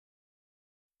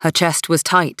Her chest was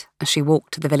tight as she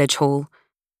walked to the village hall,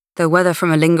 though whether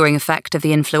from a lingering effect of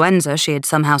the influenza she had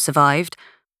somehow survived,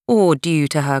 or due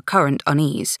to her current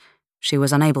unease, she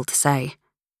was unable to say.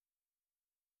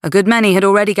 A good many had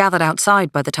already gathered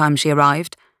outside by the time she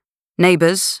arrived.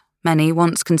 Neighbours, many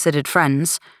once considered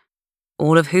friends,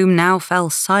 all of whom now fell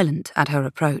silent at her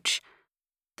approach,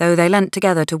 though they leant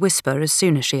together to whisper as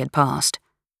soon as she had passed.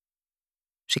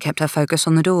 She kept her focus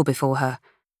on the door before her,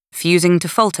 refusing to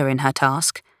falter in her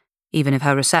task, even if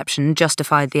her reception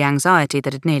justified the anxiety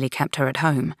that had nearly kept her at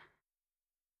home.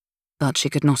 But she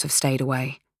could not have stayed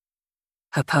away.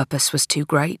 Her purpose was too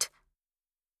great.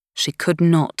 She could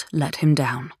not let him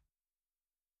down.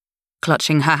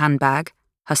 Clutching her handbag,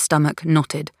 her stomach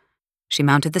knotted, she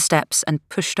mounted the steps and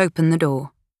pushed open the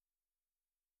door.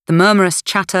 The murmurous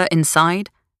chatter inside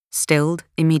stilled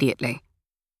immediately.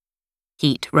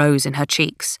 Heat rose in her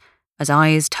cheeks as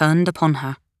eyes turned upon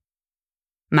her.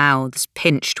 Mouths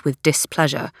pinched with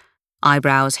displeasure,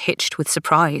 eyebrows hitched with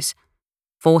surprise,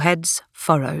 foreheads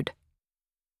furrowed.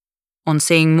 On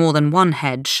seeing more than one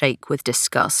head shake with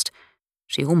disgust,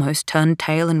 she almost turned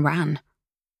tail and ran.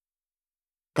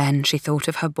 Then she thought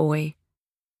of her boy,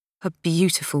 her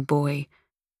beautiful boy.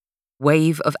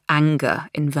 Wave of anger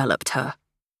enveloped her.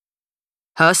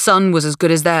 Her son was as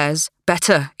good as theirs,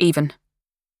 better even.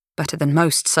 Better than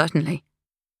most, certainly.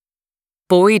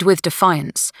 Buoyed with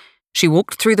defiance, she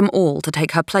walked through them all to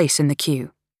take her place in the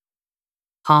queue.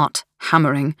 Heart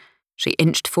hammering, she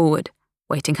inched forward,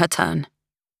 waiting her turn.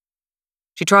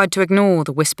 She tried to ignore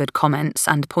the whispered comments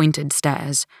and pointed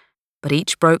stares, but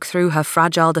each broke through her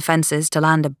fragile defences to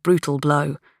land a brutal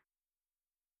blow.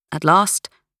 At last,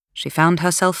 she found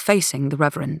herself facing the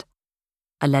Reverend,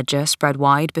 a ledger spread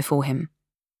wide before him,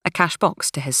 a cash box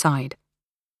to his side.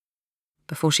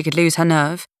 Before she could lose her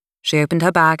nerve, she opened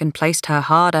her bag and placed her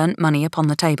hard-earned money upon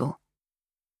the table.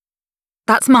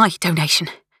 "That's my donation."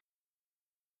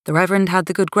 The Reverend had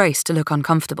the good grace to look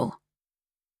uncomfortable.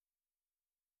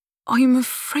 "I'm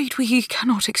afraid we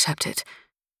cannot accept it."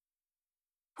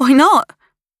 "Why not?"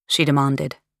 she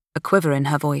demanded, a quiver in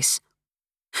her voice.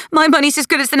 "My money's as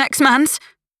good as the next man's."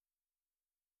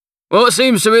 "What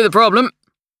seems to be the problem?"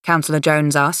 Councillor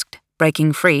Jones asked,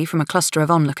 breaking free from a cluster of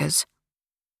onlookers.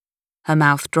 Her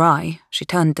mouth dry, she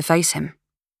turned to face him.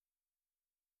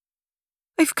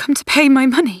 "I've come to pay my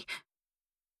money.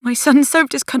 My son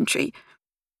served his country.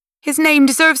 His name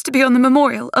deserves to be on the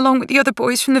memorial, along with the other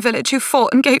boys from the village who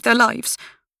fought and gave their lives."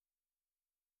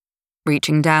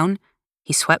 Reaching down,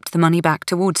 he swept the money back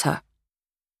towards her.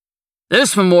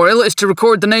 "This memorial is to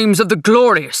record the names of the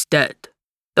glorious dead,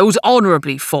 those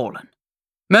honourably fallen.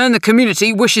 Men the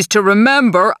community wishes to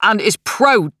remember and is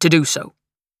proud to do so.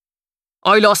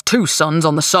 I lost 2 sons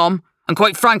on the Somme, and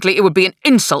quite frankly it would be an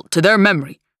insult to their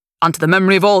memory, and to the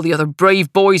memory of all the other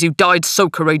brave boys who died so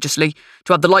courageously,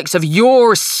 to have the likes of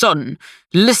your son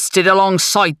listed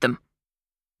alongside them.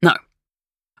 Now,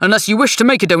 unless you wish to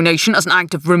make a donation as an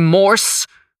act of remorse,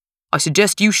 I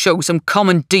suggest you show some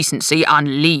common decency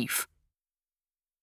and leave."